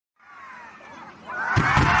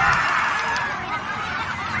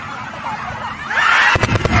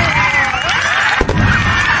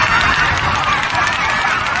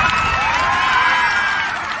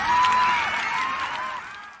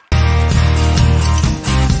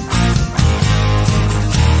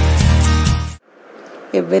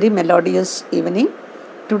a very melodious evening.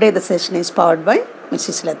 Today the session is powered by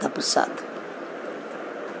Mrs. Lata Prasad.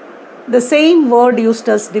 The same word used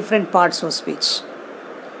as different parts of speech.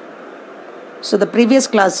 So the previous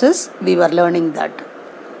classes we were learning that.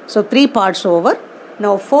 So 3 parts over.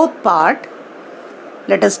 Now 4th part.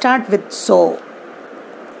 Let us start with so.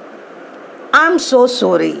 I'm so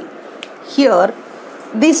sorry. Here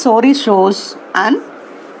the sorry shows an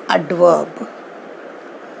adverb.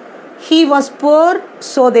 He was poor,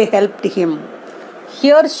 so they helped him.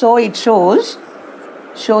 Here so it shows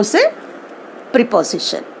a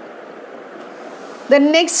preposition. The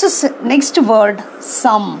next word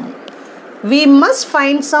some. We must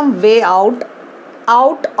find some way out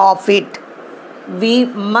of it. We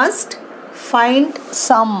must find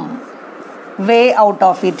some way out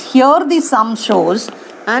of it. Here the some shows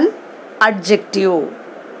an adjective.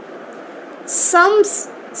 Some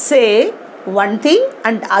say one thing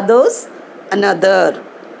and others another.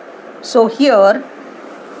 So here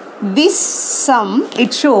this some,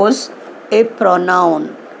 it shows a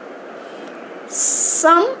pronoun.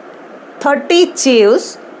 Some 30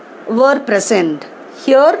 chiefs were present.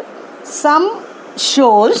 Here some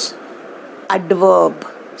shows adverb.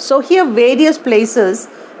 So here various places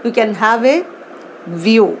you can have a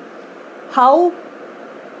view how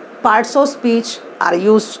parts of speech are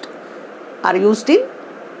used in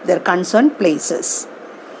their concerned places.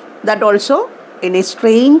 That also in a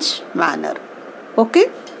strange manner. Okay,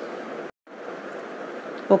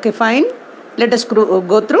 fine. Let us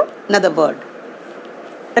go through another word.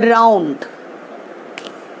 Round.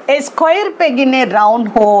 A square peg in a round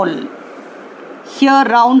hole. Here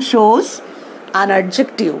round shows an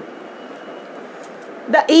adjective.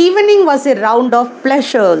 The evening was a round of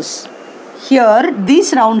pleasures. Here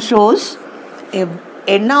this round shows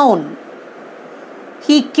a noun.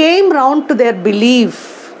 He came round to their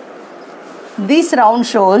belief. This round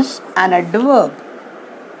shows an adverb.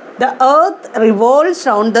 The earth revolves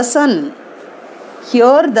round the sun.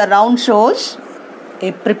 Here the round shows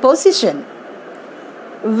a preposition.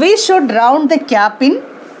 We should round the cap in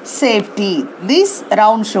safety. This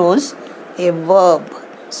round shows a verb.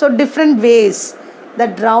 So different ways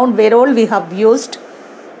that round where all we have used,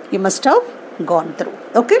 you must have gone through.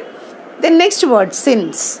 Okay. The next word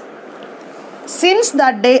since. Since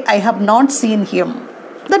that day I have not seen him.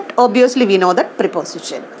 That obviously we know that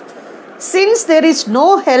preposition. Since there is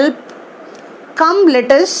no help, come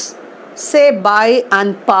let us say bye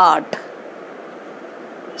and part.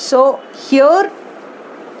 So here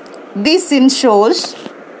this since shows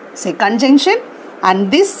say conjunction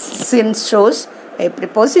and this since shows a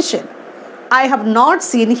preposition. I have not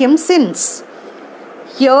seen him since.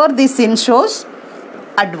 Here this since shows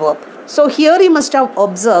adverb. So here you must have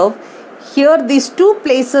observed, here these 2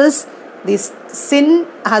 places this sin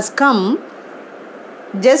has come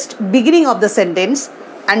just beginning of the sentence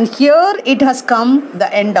and here it has come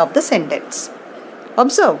the end of the sentence.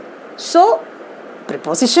 Observe. So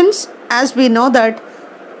prepositions, as we know that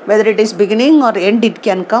whether it is beginning or end, it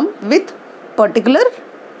can come with particular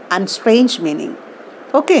and strange meaning.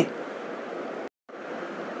 Okay,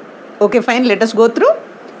 fine. Let us go through.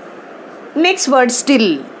 Next word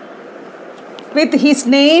still. With his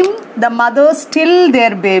name, the mothers still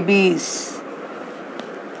their babies.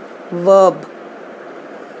 Verb.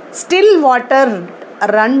 Still water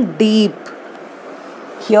run deep.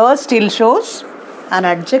 Here still shows an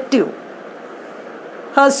adjective.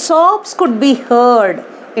 Her sobs could be heard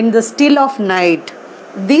in the still of night.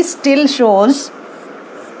 This still shows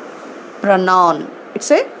pronoun. It's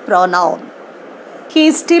a pronoun. He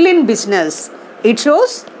is still in business. It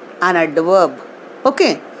shows an adverb.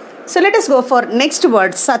 Okay. So let us go for next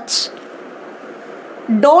word such.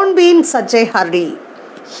 Don't be in such a hurry.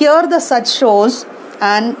 Here the such shows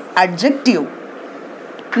an adjective.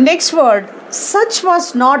 Next word such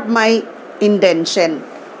was not my intention.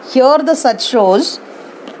 Here the such shows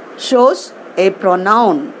a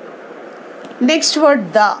pronoun. Next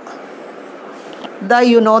word the. The,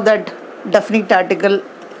 you know that definite article.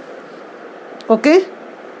 Okay.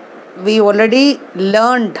 We already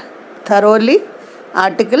learned thoroughly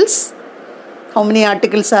articles. How many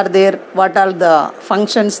articles are there? What are the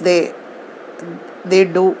functions they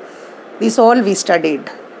do? This all we studied.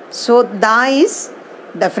 So the is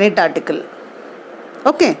definite article.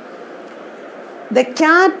 Okay. The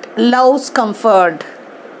cat loves comfort.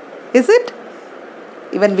 Is it?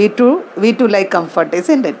 Even we too like comfort,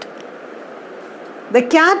 isn't it? The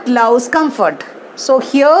cat loves comfort. So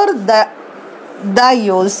here the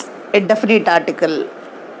use a definite article.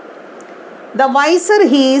 The wiser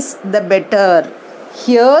he is, the better.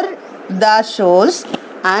 Here the shows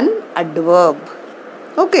an adverb.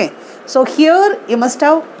 Okay. So here you must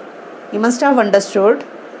have understood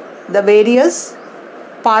the various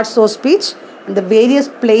parts of speech and the various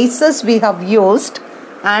places we have used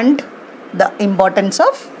and the importance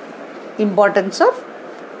of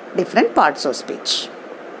different parts of speech.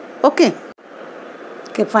 Okay,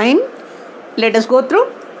 fine. Let us go through.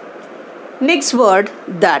 Next word,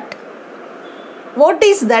 that. What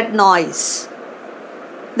is that noise?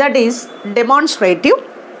 That is demonstrative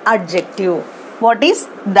adjective. What is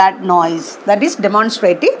that noise? That is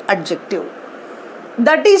demonstrative adjective.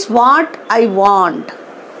 That is what I want.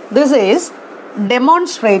 This is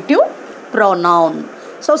demonstrative pronoun.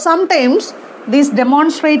 So sometimes this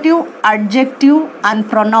demonstrative adjective and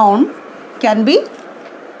pronoun can be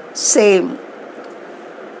same.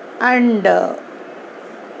 And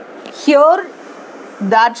here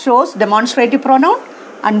that shows demonstrative pronoun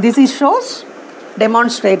and this is shows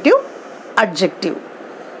demonstrative adjective.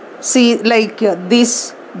 See, like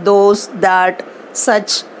this, those, that,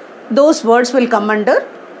 such, those words will come under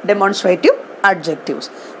demonstrative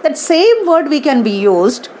adjectives. That same word we can be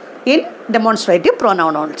used in demonstrative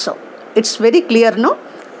pronoun also. It's very clear, no?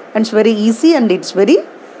 And it's very easy and it's very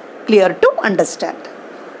clear to understand.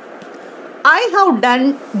 I have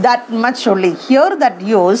done that much only. Here that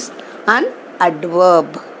use an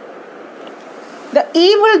adverb. The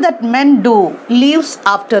evil that men do lives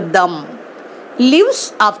after them.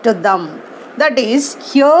 Lives after them. That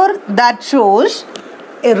is, here that shows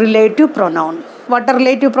a relative pronoun. What are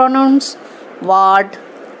relative pronouns? What,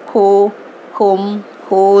 who, whom,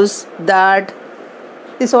 whose, that.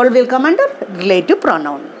 This all will come under relative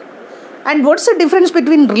pronoun. And what's the difference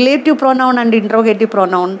between relative pronoun and interrogative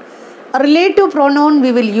pronoun? A relative pronoun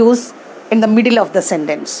we will use in the middle of the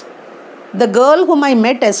sentence. The girl whom I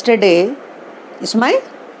met yesterday is my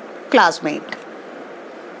classmate.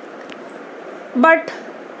 But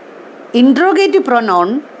interrogative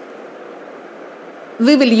pronoun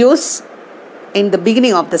we will use in the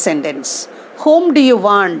beginning of the sentence. Whom do you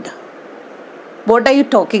want? What are you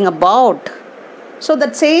talking about? So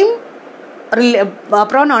that same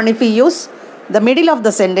pronoun, if we use the middle of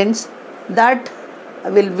the sentence, that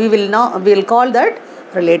we will call that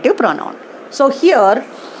relative pronoun. So here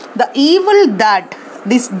the evil that,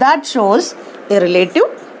 this that shows a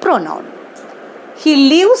relative pronoun. He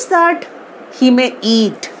lives that he may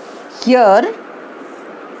eat. Here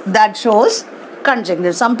that shows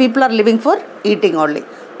conjunctive. Some people are living for eating only,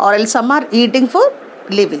 or else some are eating for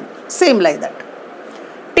living. Same like that.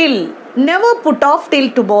 Till. Never put off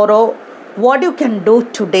till tomorrow what you can do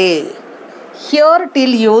today. Here till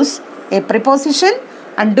use a preposition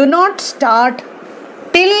and do not start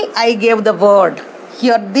till I gave the word.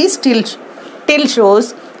 Here this till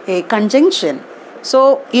shows a conjunction.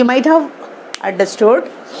 So you might have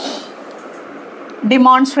understood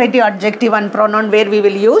demonstrative adjective and pronoun where we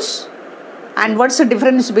will use, and what's the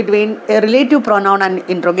difference between a relative pronoun and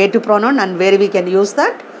interrogative pronoun and where we can use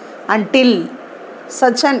that. Until,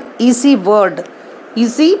 such an easy word,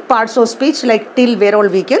 easy parts of speech like till, where all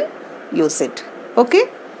we can use it. Okay,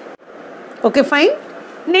 fine.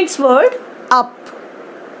 Next word, up.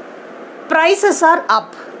 Prices are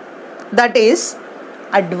up. That is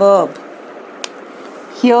adverb.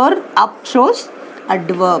 Here up shows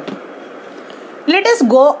adverb. Let us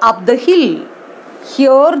go up the hill.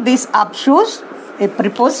 Here this up shows a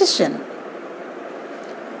preposition.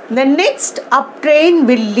 The next up train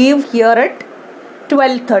will leave here at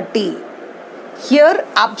 12:30. Here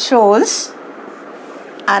up shows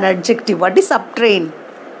an adjective. What is up train?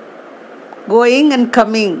 Going and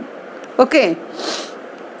coming. Okay.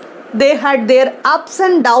 They had their ups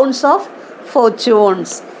and downs of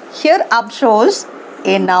fortunes. Here up shows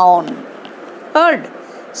a noun. Heard?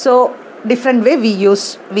 So different way we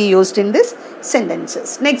used in this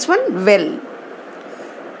sentences. Next one, well.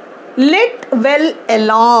 Let well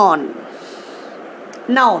alone.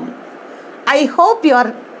 Noun. I hope you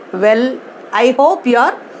are well. I hope you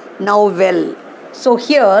are now well. So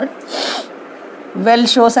here well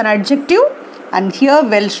shows an adjective and here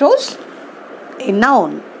well shows a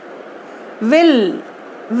noun. Well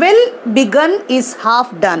begun is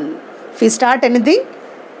half done. If we start anything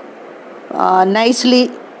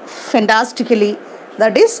nicely, fantastically,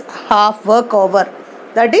 that is half work over.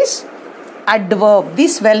 That is adverb.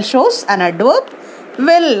 This well shows an adverb.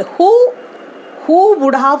 Well, who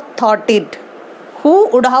would have thought it? Who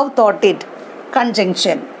would have thought it?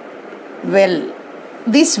 Conjunction. Well.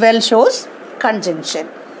 This well shows conjunction.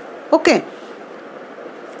 Okay.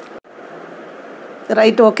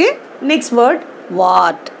 Right, okay. Next word,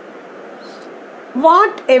 what.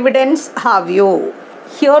 What evidence have you?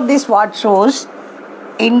 Here this what shows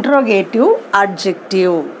interrogative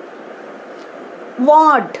adjective.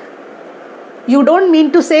 What? You don't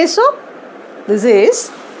mean to say so? This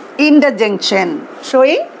is interjection,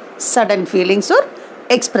 showing sudden feelings or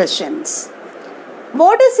expressions.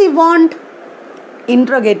 What does he want?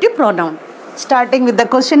 Interrogative pronoun, starting with the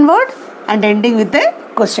question word and ending with a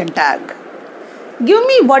question tag. Give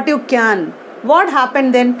me what you can. What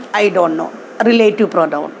happened then? I don't know. Relative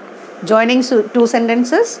pronoun, joining two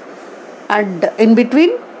sentences, and in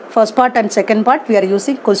between first part and second part we are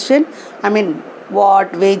using question.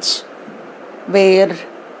 What, which, where,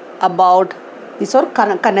 about. These are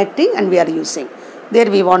connecting and we are using. There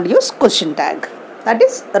we want to use question tag. That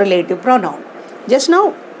is relative pronoun.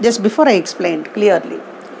 Just before I explained clearly.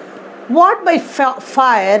 What by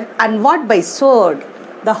fire and what by sword?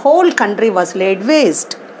 The whole country was laid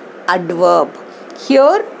waste. Adverb.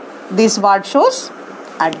 Here this word shows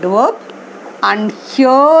adverb, and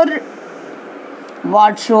here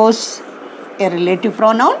word shows a relative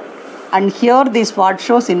pronoun, and here this word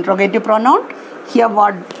shows interrogative pronoun. Here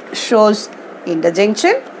word shows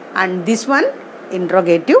interjection, and this one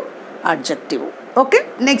interrogative adjective. Okay,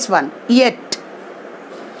 next one. Yet.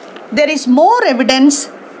 There is more evidence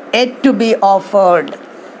yet to be offered.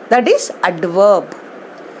 That is adverb.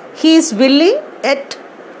 He is willing yet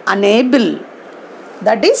unable.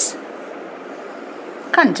 That is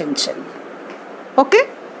conjunction. Okay?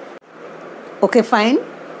 Okay, fine.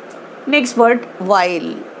 Next word,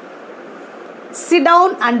 while. Sit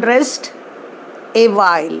down and rest a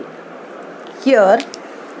while. Here,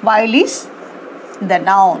 while is the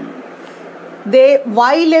noun. They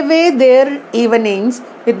while away their evenings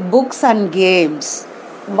with books and games.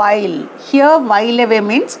 While. Here, while away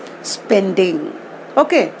means spending.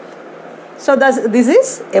 Okay. So, this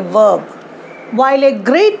is a verb. While a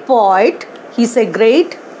great poet, he is a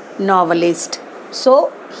great novelist.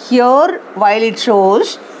 So, here, while it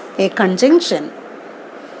shows a conjunction.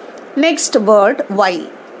 Next word, why.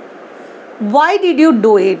 Why did you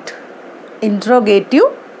do it?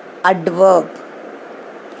 Interrogative adverb.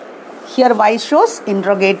 Here why shows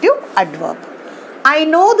interrogative adverb. I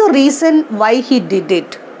know the reason why he did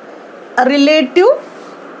it. A relative.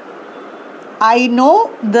 I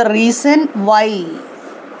know the reason why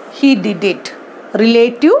he did it.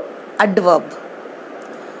 Relative adverb.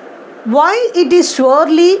 Why it is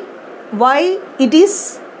surely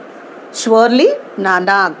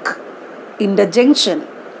Nanak. Interjection.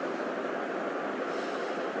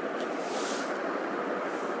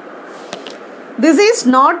 This is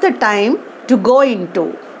not the time to go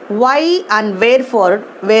into why and wherefore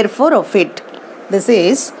of it. This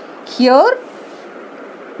is here.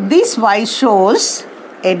 This why shows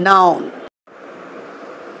a noun.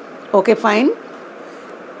 Okay, fine.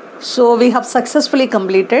 So we have successfully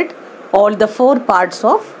completed all the 4 parts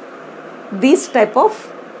of this type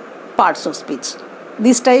of parts of speech.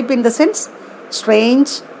 This type in the sense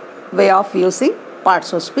strange way of using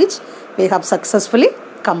parts of speech we have successfully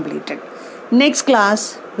completed. Next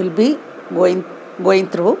class will be going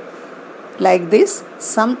through like this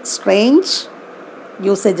some strange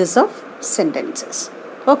usages of sentences.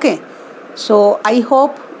 Okay, so I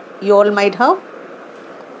hope you all might have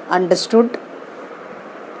understood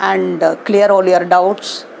and clear all your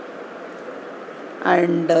doubts,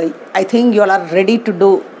 and I think you all are ready to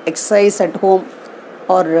do exercise at home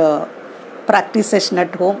or practice session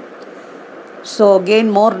at home. So gain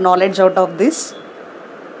more knowledge out of this,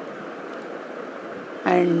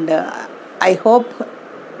 and I hope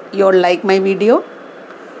you all like my video.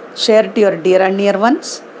 Share it to your dear and near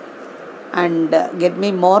ones, and get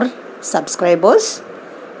me more subscribers,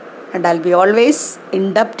 and I'll be always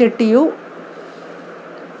indebted to you,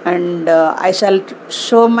 and I shall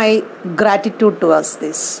show my gratitude towards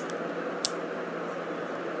this.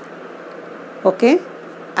 Okay,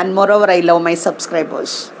 and moreover I love my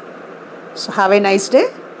subscribers. So have a nice day.